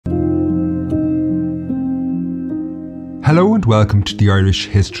Hello and welcome to the Irish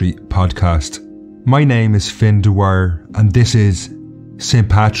History Podcast. My name is Finn Dwyer and this is St.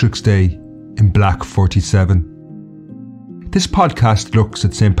 Patrick's Day in Black 47. This podcast looks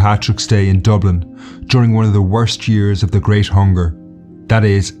at St. Patrick's Day in Dublin during one of the worst years of the Great Hunger, that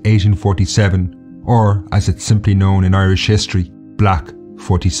is 1847, or as it's simply known in Irish history, Black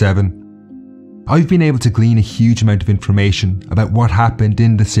 47. I've been able to glean a huge amount of information about what happened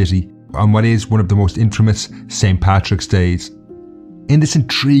in the city on what is one of the most infamous St. Patrick's Days. In this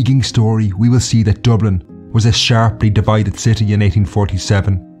intriguing story, we will see that Dublin was a sharply divided city in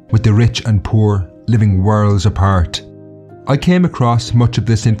 1847, with the rich and poor living worlds apart. I came across much of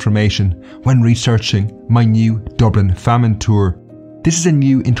this information when researching my new Dublin Famine tour. This is a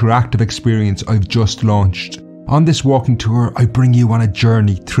new interactive experience I've just launched. On this walking tour, I bring you on a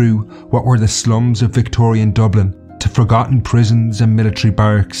journey through what were the slums of Victorian Dublin to forgotten prisons and military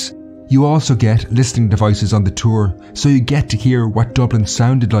barracks. You also get listening devices on the tour, so you get to hear what Dublin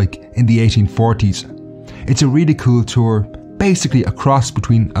sounded like in the 1840s. It's a really cool tour, basically a cross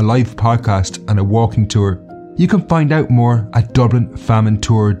between a live podcast and a walking tour. You can find out more at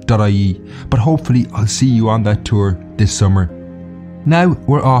dublinfamineTour.ie, but hopefully I'll see you on that tour this summer. Now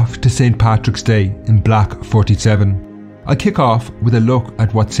we're off to St. Patrick's Day in Black 47. I'll kick off with a look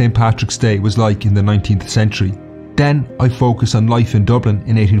at what St. Patrick's Day was like in the 19th century. Then I focus on life in Dublin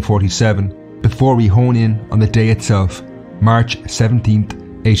in 1847 before we hone in on the day itself, March 17th,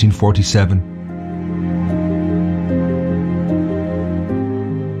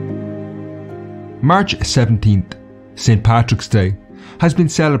 1847. March 17th, St. Patrick's Day, has been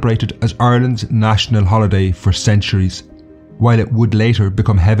celebrated as Ireland's national holiday for centuries. While it would later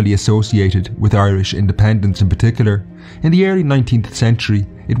become heavily associated with Irish independence in particular, in the early 19th century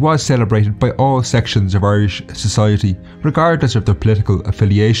it was celebrated by all sections of Irish society, regardless of their political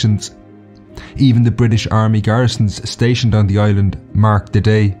affiliations. Even the British Army garrisons stationed on the island marked the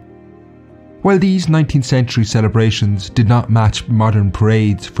day. While these 19th century celebrations did not match modern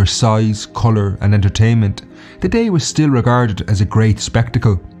parades for size, colour and entertainment, the day was still regarded as a great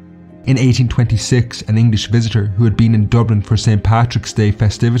spectacle. In 1826, an English visitor who had been in Dublin for St. Patrick's Day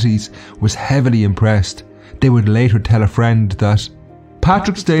festivities was heavily impressed. They would later tell a friend that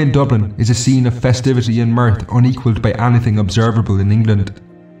Patrick's Day in Dublin is a scene of festivity and mirth unequalled by anything observable in England.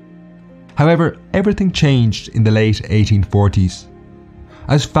 However, everything changed in the late 1840s.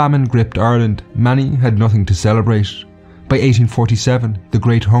 As famine gripped Ireland, many had nothing to celebrate. By 1847, the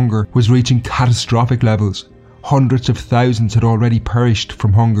Great Hunger was reaching catastrophic levels. Hundreds of thousands had already perished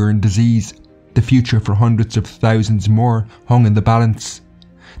from hunger and disease. The future for hundreds of thousands more hung in the balance.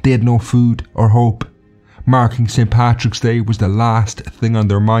 They had no food or hope. Marking St. Patrick's Day was the last thing on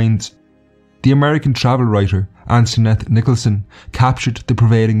their minds. The American travel writer Antoinette Nicholson captured the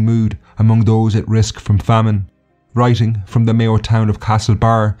prevailing mood among those at risk from famine. Writing from the Mayo town of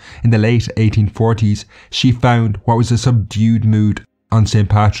Castlebar in the late 1840s, she found what was a subdued mood on St.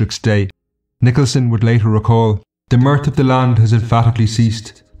 Patrick's Day. Nicholson would later recall, "The mirth of the land has emphatically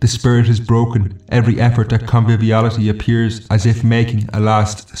ceased. The spirit is broken. Every effort at conviviality appears as if making a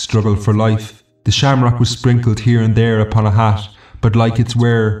last struggle for life. The shamrock was sprinkled here and there upon a hat, but like its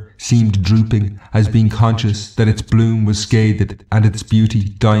wearer, seemed drooping, as being conscious that its bloom was scathed and its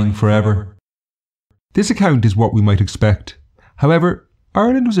beauty dying forever." This account is what we might expect. However,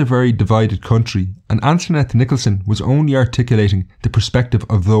 Ireland was a very divided country, and Antoinette Nicholson was only articulating the perspective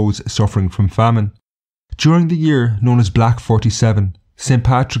of those suffering from famine. During the year known as Black 47, St.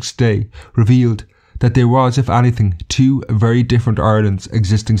 Patrick's Day revealed that there was, if anything, two very different Irelands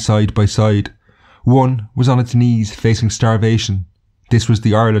existing side by side. One was on its knees facing starvation. This was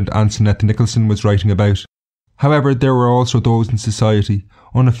the Ireland Antoinette Nicholson was writing about. However, there were also those in society,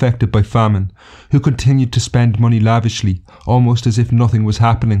 unaffected by famine, who continued to spend money lavishly, almost as if nothing was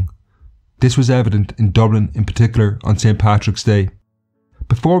happening. This was evident in Dublin in particular on St. Patrick's Day.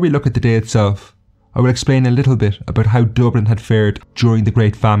 Before we look at the day itself, I will explain a little bit about how Dublin had fared during the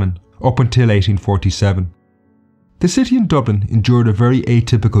Great Famine, up until 1847. The city in Dublin endured a very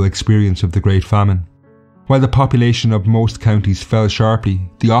atypical experience of the Great Famine. While the population of most counties fell sharply,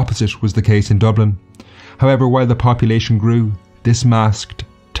 the opposite was the case in Dublin. However, while the population grew, this masked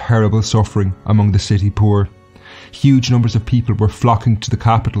terrible suffering among the city poor. Huge numbers of people were flocking to the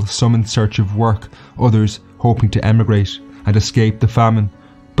capital, some in search of work, others hoping to emigrate and escape the famine.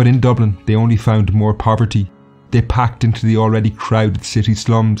 But in Dublin, they only found more poverty. They packed into the already crowded city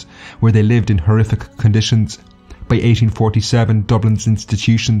slums, where they lived in horrific conditions. By 1847, Dublin's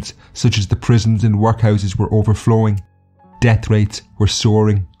institutions, such as the prisons and workhouses, were overflowing. Death rates were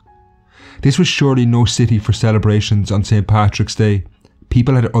soaring. This was surely no city for celebrations on St. Patrick's Day.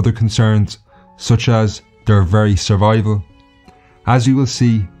 People had other concerns, such as their very survival. As we will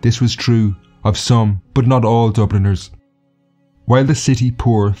see, this was true of some, but not all Dubliners. While the city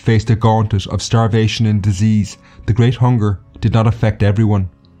poor faced a gauntlet of starvation and disease, the Great Hunger did not affect everyone.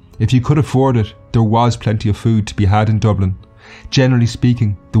 If you could afford it, there was plenty of food to be had in Dublin. Generally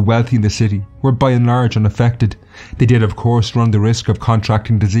speaking, the wealthy in the city were by and large unaffected. They did of course run the risk of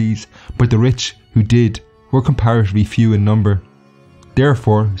contracting disease, but the rich who did were comparatively few in number.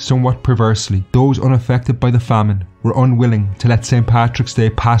 Therefore, somewhat perversely, those unaffected by the famine were unwilling to let St. Patrick's Day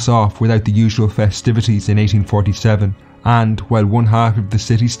pass off without the usual festivities in 1847, and while one half of the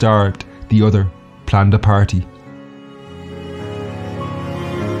city starved, the other planned a party.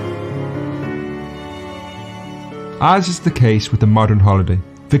 As is the case with the modern holiday,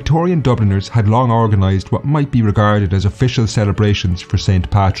 Victorian Dubliners had long organised what might be regarded as official celebrations for St.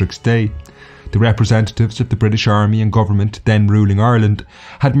 Patrick's Day. The representatives of the British Army and government then ruling Ireland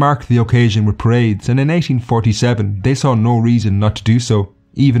had marked the occasion with parades, and in 1847 they saw no reason not to do so,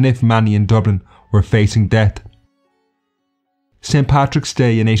 even if many in Dublin were facing death. St. Patrick's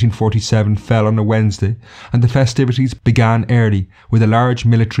Day in 1847 fell on a Wednesday, and the festivities began early with a large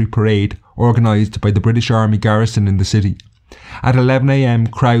military parade organised by the British Army garrison in the city. At 11 a.m,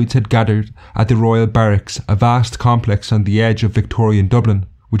 crowds had gathered at the Royal Barracks, a vast complex on the edge of Victorian Dublin,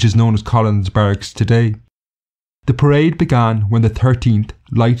 which is known as Collins Barracks today. The parade began when the 13th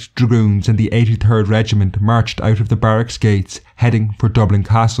Light Dragoons and the 83rd Regiment marched out of the barracks gates, heading for Dublin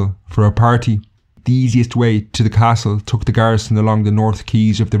Castle for a party. The easiest way to the castle took the garrison along the north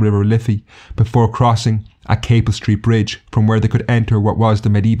quays of the River Liffey before crossing at Capel Street Bridge, from where they could enter what was the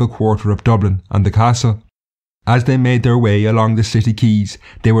medieval quarter of Dublin and the castle. As they made their way along the city quays,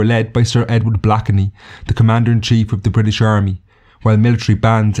 they were led by Sir Edward Blakeney, the Commander-in-Chief of the British Army, while military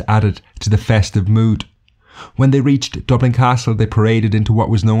bands added to the festive mood. When they reached Dublin Castle, they paraded into what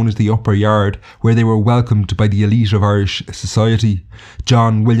was known as the Upper Yard, where they were welcomed by the elite of Irish society.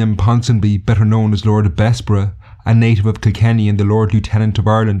 John William Ponsonby, better known as Lord of Bessborough, a native of Kilkenny and the Lord Lieutenant of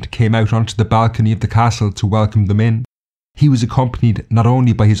Ireland, came out onto the balcony of the castle to welcome them in. He was accompanied not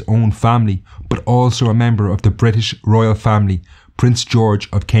only by his own family, but also a member of the British royal family, Prince George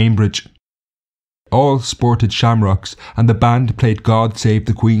of Cambridge. All sported shamrocks, and the band played God Save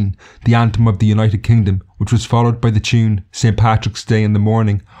the Queen, the anthem of the United Kingdom, which was followed by the tune St. Patrick's Day in the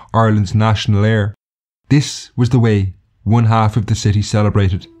Morning, Ireland's national air. This was the way one half of the city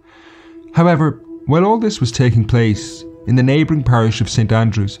celebrated. However, while all this was taking place, in the neighbouring parish of St.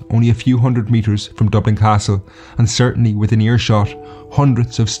 Andrews, only a few hundred metres from Dublin Castle, and certainly within earshot,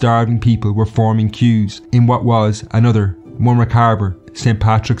 hundreds of starving people were forming queues in what was another, more macabre, St.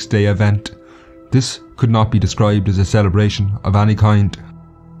 Patrick's Day event. This could not be described as a celebration of any kind.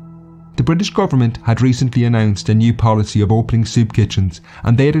 The British government had recently announced a new policy of opening soup kitchens,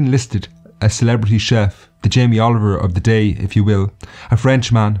 and they had enlisted a celebrity chef, the Jamie Oliver of the day, if you will, a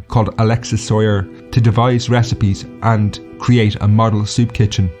Frenchman called Alexis Soyer, to devise recipes and create a model soup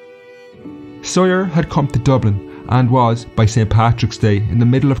kitchen. Soyer had come to Dublin and was, by St. Patrick's Day, in the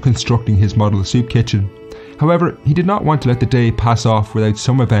middle of constructing his model soup kitchen. However, he did not want to let the day pass off without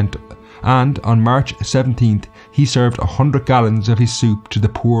some event, and on March 17th he served 100 gallons of his soup to the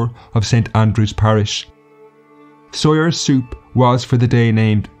poor of St. Andrew's Parish. Soyer's soup was for the day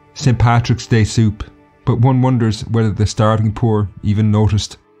named St. Patrick's Day Soup, but one wonders whether the starving poor even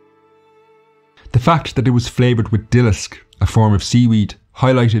noticed. The fact that it was flavoured with dillisk, a form of seaweed,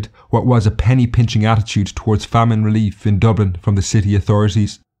 highlighted what was a penny-pinching attitude towards famine relief in Dublin from the city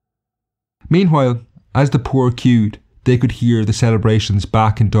authorities. Meanwhile, as the poor queued, they could hear the celebrations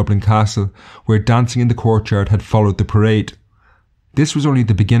back in Dublin Castle, where dancing in the courtyard had followed the parade. This was only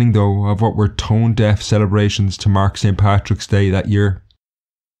the beginning, though, of what were tone-deaf celebrations to mark St. Patrick's Day that year.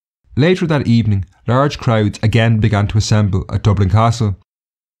 Later that evening, large crowds again began to assemble at Dublin Castle.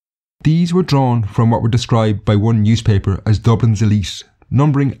 These were drawn from what were described by one newspaper as Dublin's elite,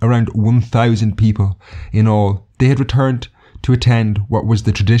 numbering around 1,000 people in all. They had returned to attend what was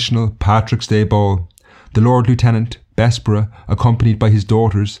the traditional Patrick's Day ball. The Lord Lieutenant, Bessborough, accompanied by his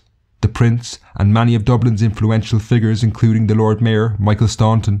daughters, the Prince, and many of Dublin's influential figures including the Lord Mayor, Michael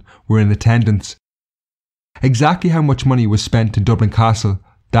Staunton, were in attendance. Exactly how much money was spent in Dublin Castle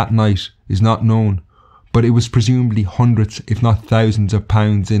that night is not known, but it was presumably hundreds if not thousands of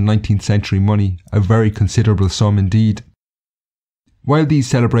pounds in 19th century money, a very considerable sum indeed. While these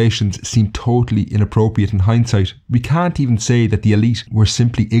celebrations seem totally inappropriate in hindsight, we can't even say that the elite were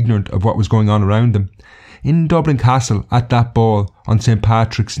simply ignorant of what was going on around them. In Dublin Castle, at that ball on St.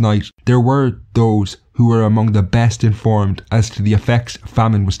 Patrick's night, there were those who were among the best informed as to the effects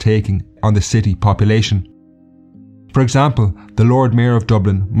famine was taking on the city population. For example, the Lord Mayor of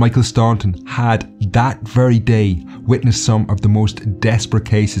Dublin, Michael Staunton, had that very day witnessed some of the most desperate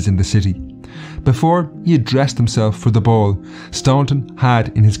cases in the city. Before he had dressed himself for the ball, Staunton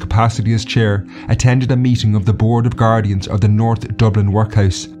had, in his capacity as chair, attended a meeting of the Board of Guardians of the North Dublin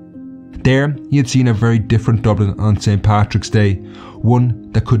Workhouse. There, he had seen a very different Dublin on St. Patrick's Day, one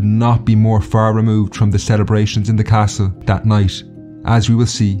that could not be more far removed from the celebrations in the castle that night, as we will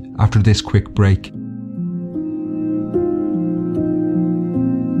see after this quick break.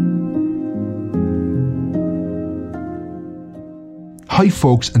 Hi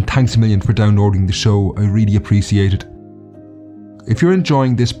folks, and thanks a million for downloading the show, I really appreciate it. If you're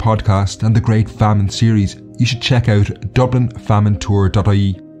enjoying this podcast and the Great Famine series, you should check out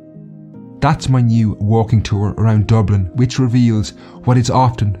DublinFamineTour.ie. That's my new walking tour around Dublin, which reveals what is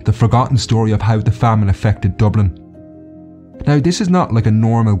often the forgotten story of how the famine affected Dublin. Now, this is not like a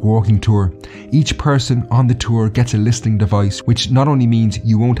normal walking tour. Each person on the tour gets a listening device, which not only means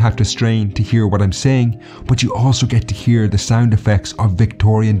you won't have to strain to hear what I'm saying, but you also get to hear the sound effects of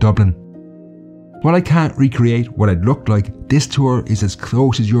Victorian Dublin. While I can't recreate what it looked like, this tour is as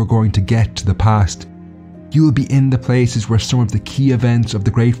close as you're going to get to the past. You will be in the places where some of the key events of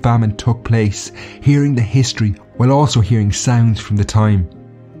the Great Famine took place, hearing the history while also hearing sounds from the time.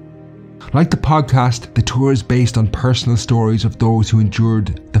 Like the podcast, the tour is based on personal stories of those who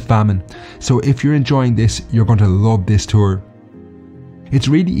endured the famine, so if you're enjoying this, you're going to love this tour. It's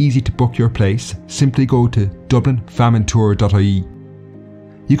really easy to book your place. Simply go to DublinFamineTour.ie.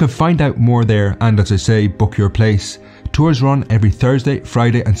 You can find out more there and, as I say, book your place. Tours run every Thursday,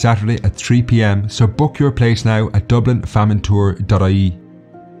 Friday and Saturday at 3 p.m, so book your place now at DublinFamineTour.ie.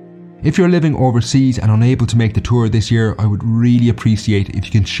 If you're living overseas and unable to make the tour this year, I would really appreciate if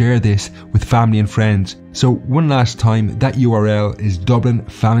you can share this with family and friends. So one last time, that URL is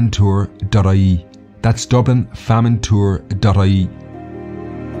DublinFamineTour.ie. That's DublinFamineTour.ie.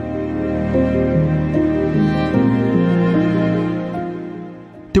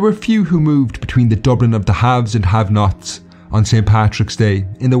 There were few who moved between the Dublin of the haves and have-nots on St. Patrick's Day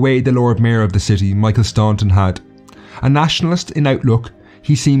in the way the Lord Mayor of the city, Michael Staunton, had. A nationalist in outlook,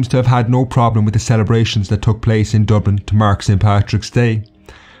 he seems to have had no problem with the celebrations that took place in Dublin to mark St. Patrick's Day.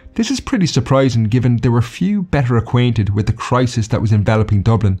 This is pretty surprising given there were few better acquainted with the crisis that was enveloping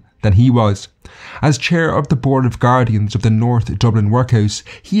Dublin than he was. As chair of the Board of Guardians of the North Dublin Workhouse,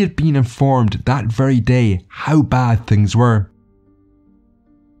 he had been informed that very day how bad things were.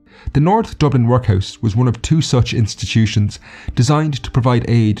 The North Dublin Workhouse was one of two such institutions designed to provide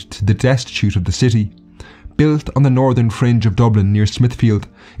aid to the destitute of the city. Built on the northern fringe of Dublin near Smithfield,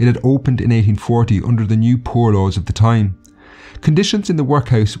 it had opened in 1840 under the new poor laws of the time. Conditions in the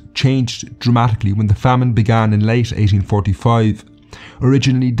workhouse changed dramatically when the famine began in late 1845.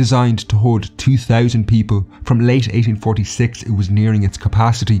 Originally designed to hold 2,000 people, from late 1846 it was nearing its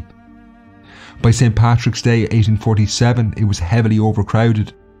capacity. By St. Patrick's Day 1847 it was heavily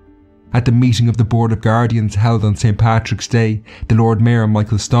overcrowded. At the meeting of the Board of Guardians held on St. Patrick's Day, the Lord Mayor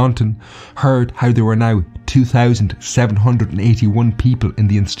Michael Staunton heard how there were now 2,781 people in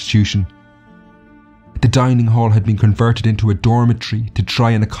the institution. The dining hall had been converted into a dormitory to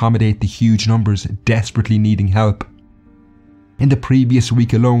try and accommodate the huge numbers desperately needing help. In the previous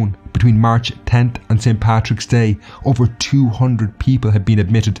week alone, between March 10th and St. Patrick's Day, over 200 people had been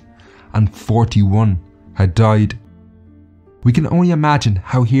admitted and 41 had died. We can only imagine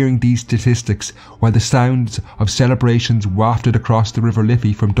how hearing these statistics while the sounds of celebrations wafted across the River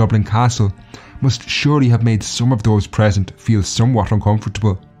Liffey from Dublin Castle must surely have made some of those present feel somewhat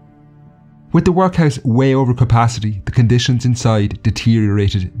uncomfortable. With the workhouse way over capacity, the conditions inside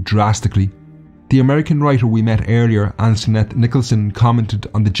deteriorated drastically. The American writer we met earlier, Antoinette Nicholson,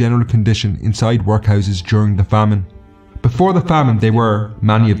 commented on the general condition inside workhouses during the famine. Before the famine they were,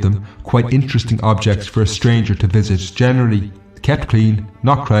 many of them, quite interesting objects for a stranger to visit, generally kept clean,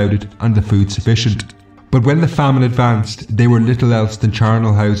 not crowded and the food sufficient. But when the famine advanced, they were little else than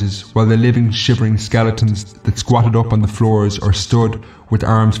charnel houses, while the living, shivering skeletons that squatted up on the floors or stood with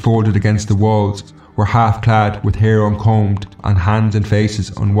arms folded against the walls were half clad with hair uncombed and hands and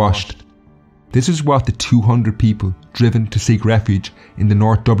faces unwashed. This is what the 200 people driven to seek refuge in the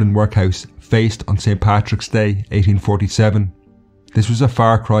North Dublin Workhouse faced on St. Patrick's Day 1847. This was a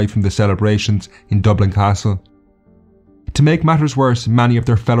far cry from the celebrations in Dublin Castle. To make matters worse, many of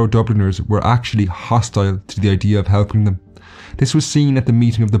their fellow Dubliners were actually hostile to the idea of helping them. This was seen at the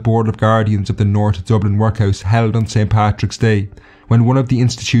meeting of the Board of Guardians of the North Dublin Workhouse held on St. Patrick's Day, when one of the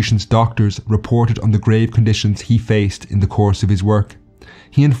institution's doctors reported on the grave conditions he faced in the course of his work.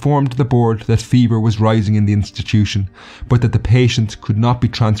 He informed the board that fever was rising in the institution, but that the patients could not be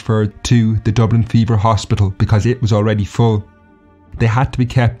transferred to the Dublin Fever Hospital because it was already full. They had to be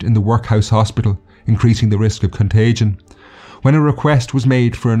kept in the workhouse hospital, increasing the risk of contagion. When a request was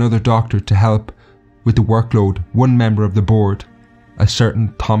made for another doctor to help with the workload, one member of the board, a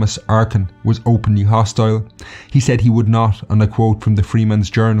certain Thomas Arkin, was openly hostile. He said he would not, and I quote from the Freeman's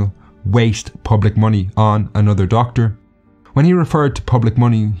Journal, waste public money on another doctor. When he referred to public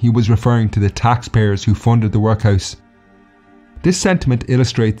money, he was referring to the taxpayers who funded the workhouse. This sentiment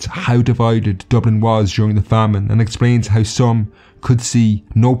illustrates how divided Dublin was during the famine and explains how some could see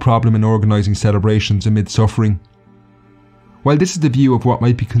no problem in organising celebrations amid suffering. While this is the view of what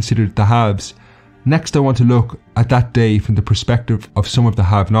might be considered the haves, next I want to look at that day from the perspective of some of the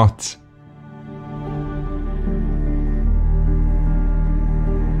have-nots.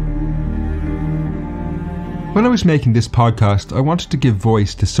 When I was making this podcast, I wanted to give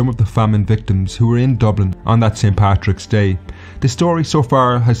voice to some of the famine victims who were in Dublin on that St. Patrick's Day. The story so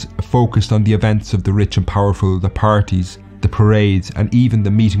far has focused on the events of the rich and powerful, the parties, the parades, and even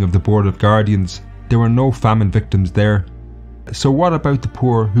the meeting of the Board of Guardians. There were no famine victims there. So what about the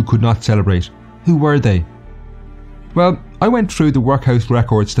poor who could not celebrate? Who were they? Well, I went through the workhouse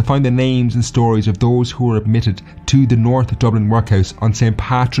records to find the names and stories of those who were admitted to the North Dublin Workhouse on St.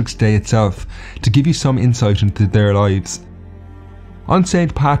 Patrick's Day itself, to give you some insight into their lives. On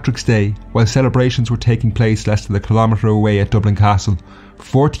St. Patrick's Day, while celebrations were taking place less than a kilometre away at Dublin Castle,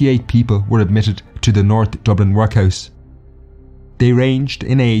 48 people were admitted to the North Dublin Workhouse. They ranged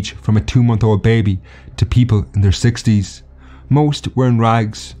in age from a 2-month-old baby to people in their 60s. Most were in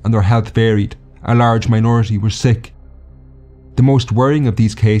rags and their health varied. A large minority were sick. The most worrying of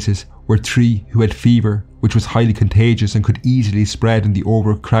these cases were 3 who had fever, which was highly contagious and could easily spread in the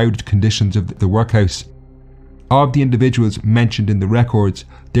overcrowded conditions of the workhouse. Of the individuals mentioned in the records,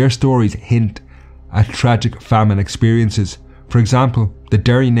 their stories hint at tragic famine experiences. For example, the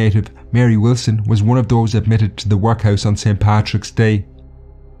Derry native Mary Wilson was one of those admitted to the workhouse on St. Patrick's Day.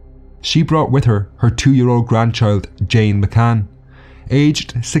 She brought with her 2-year-old grandchild, Jane McCann.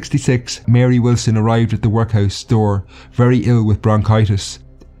 Aged 66, Mary Wilson arrived at the workhouse door very ill with bronchitis.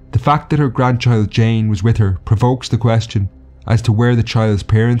 The fact that her grandchild Jane was with her provokes the question as to where the child's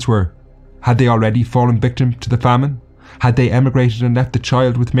parents were. Had they already fallen victim to the famine? Had they emigrated and left the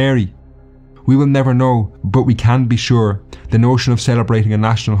child with Mary? We will never know, but we can be sure the notion of celebrating a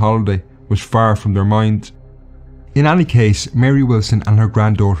national holiday was far from their minds. In any case, Mary Wilson and her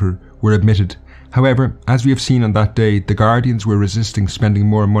granddaughter were admitted. However, as we have seen on that day, the Guardians were resisting spending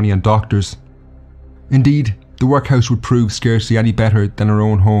more money on doctors. Indeed, the workhouse would prove scarcely any better than her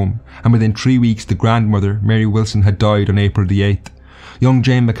own home, and within 3 weeks the grandmother, Mary Wilson, had died on April the 8th. Young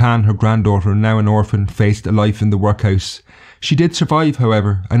Jane McCann, her granddaughter, now an orphan, faced a life in the workhouse. She did survive,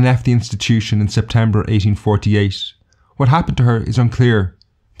 however, and left the institution in September 1848. What happened to her is unclear.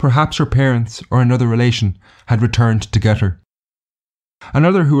 Perhaps her parents, or another relation, had returned to get her.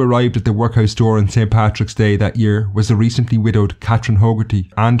 Another who arrived at the workhouse door on St. Patrick's Day that year was the recently widowed Catherine Hogarty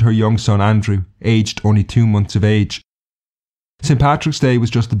and her young son Andrew, aged only 2 months of age. St. Patrick's Day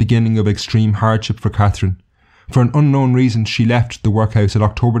was just the beginning of extreme hardship for Catherine. For an unknown reason, she left the workhouse on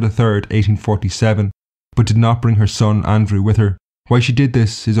October 3rd, 1847, but did not bring her son Andrew with her. Why she did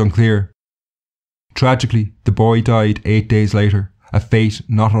this is unclear. Tragically, the boy died 8 days later, a fate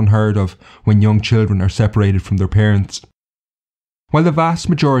not unheard of when young children are separated from their parents. While the vast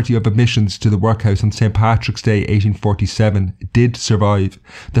majority of admissions to the workhouse on St. Patrick's Day 1847 did survive,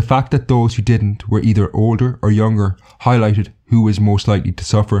 the fact that those who didn't were either older or younger highlighted who was most likely to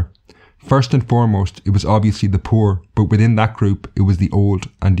suffer. First and foremost, it was obviously the poor, but within that group it was the old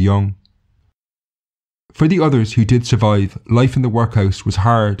and young. For the others who did survive, life in the workhouse was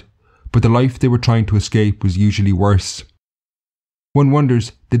hard, but the life they were trying to escape was usually worse. One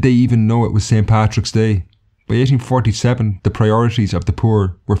wonders, did they even know it was St. Patrick's Day? By 1847, the priorities of the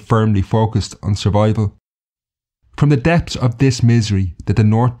poor were firmly focused on survival. From the depths of this misery that the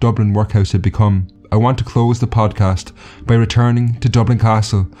North Dublin workhouse had become, I want to close the podcast by returning to Dublin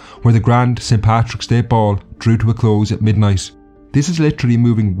Castle, where the grand St. Patrick's Day ball drew to a close at midnight. This is literally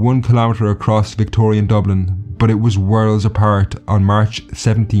moving 1 kilometre across Victorian Dublin, but it was worlds apart on March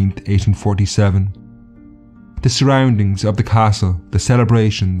 17th, 1847. The surroundings of the castle, the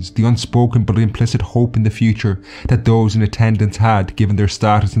celebrations, the unspoken but implicit hope in the future that those in attendance had given their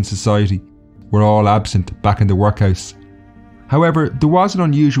status in society were all absent back in the workhouse. However, there was an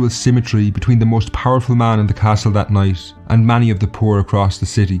unusual symmetry between the most powerful man in the castle that night and many of the poor across the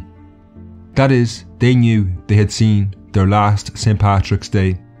city. That is, they knew they had seen their last St. Patrick's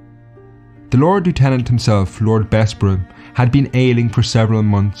Day. The Lord Lieutenant himself, Lord Bessborough, had been ailing for several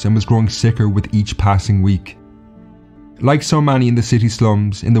months and was growing sicker with each passing week. Like so many in the city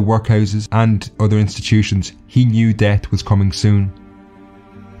slums, in the workhouses and other institutions, he knew death was coming soon.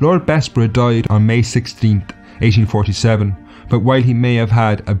 Lord Bessborough died on May 16, 1847, but while he may have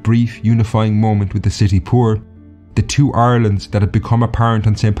had a brief unifying moment with the city poor, the two Irelands that had become apparent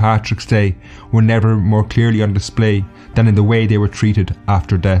on St. Patrick's Day were never more clearly on display than in the way they were treated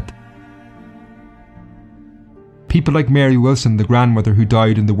after death. People like Mary Wilson, the grandmother who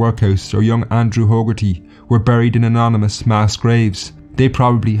died in the workhouse, or young Andrew Hogarty, were buried in anonymous mass graves. They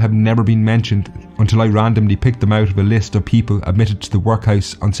probably have never been mentioned until I randomly picked them out of a list of people admitted to the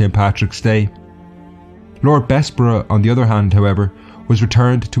workhouse on St. Patrick's Day. Lord Bessborough, on the other hand, however, was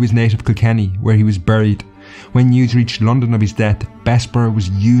returned to his native Kilkenny, where he was buried. When news reached London of his death, Bessborough was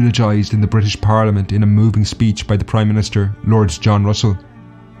eulogised in the British Parliament in a moving speech by the Prime Minister, Lord John Russell.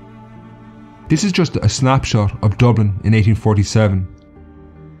 This is just a snapshot of Dublin in 1847.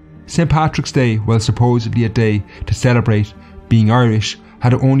 St. Patrick's Day, while supposedly a day to celebrate being Irish,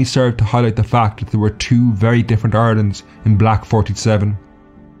 had only served to highlight the fact that there were two very different Irelands in Black 47.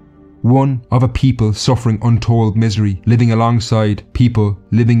 One of a people suffering untold misery, living alongside people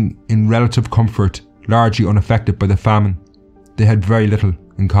living in relative comfort, largely unaffected by the famine. They had very little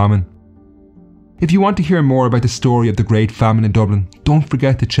in common. If you want to hear more about the story of the Great Famine in Dublin, don't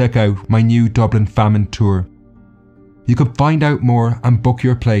forget to check out my new Dublin Famine Tour. You can find out more and book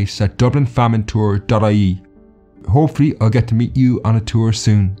your place at dublinfaminetour.ie. Hopefully I'll get to meet you on a tour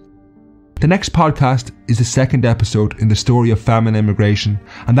soon. The next podcast is the second episode in the story of famine immigration,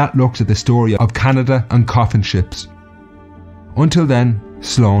 and that looks at the story of Canada and coffin ships. Until then,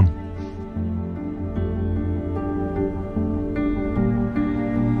 Slán.